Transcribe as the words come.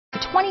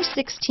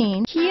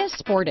2016 Kia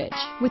Sportage.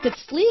 With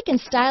its sleek and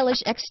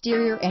stylish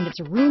exterior and its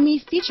roomy,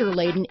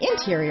 feature-laden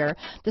interior,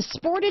 the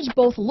Sportage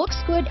both looks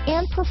good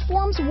and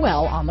performs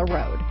well on the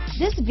road.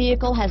 This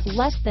vehicle has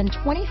less than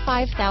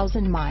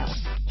 25,000 miles.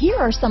 Here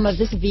are some of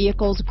this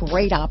vehicle's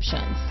great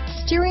options: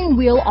 steering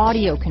wheel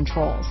audio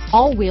controls,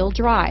 all-wheel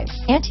drive,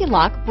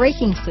 anti-lock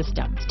braking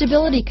system,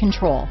 stability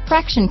control,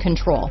 traction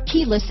control,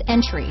 keyless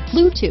entry,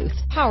 Bluetooth,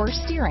 power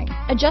steering,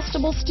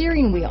 adjustable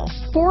steering wheel,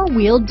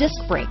 four-wheel disc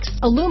brakes,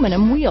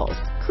 aluminum wheels,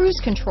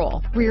 cruise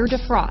control, rear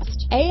defrost,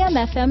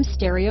 AM/FM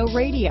stereo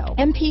radio,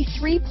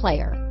 MP3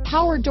 player,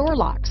 power door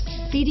locks,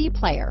 CD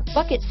player,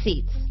 bucket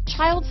seats,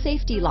 child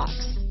safety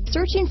locks.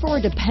 Searching for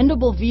a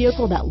dependable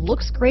vehicle that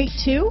looks great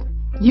too?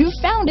 You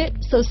found it,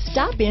 so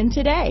stop in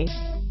today.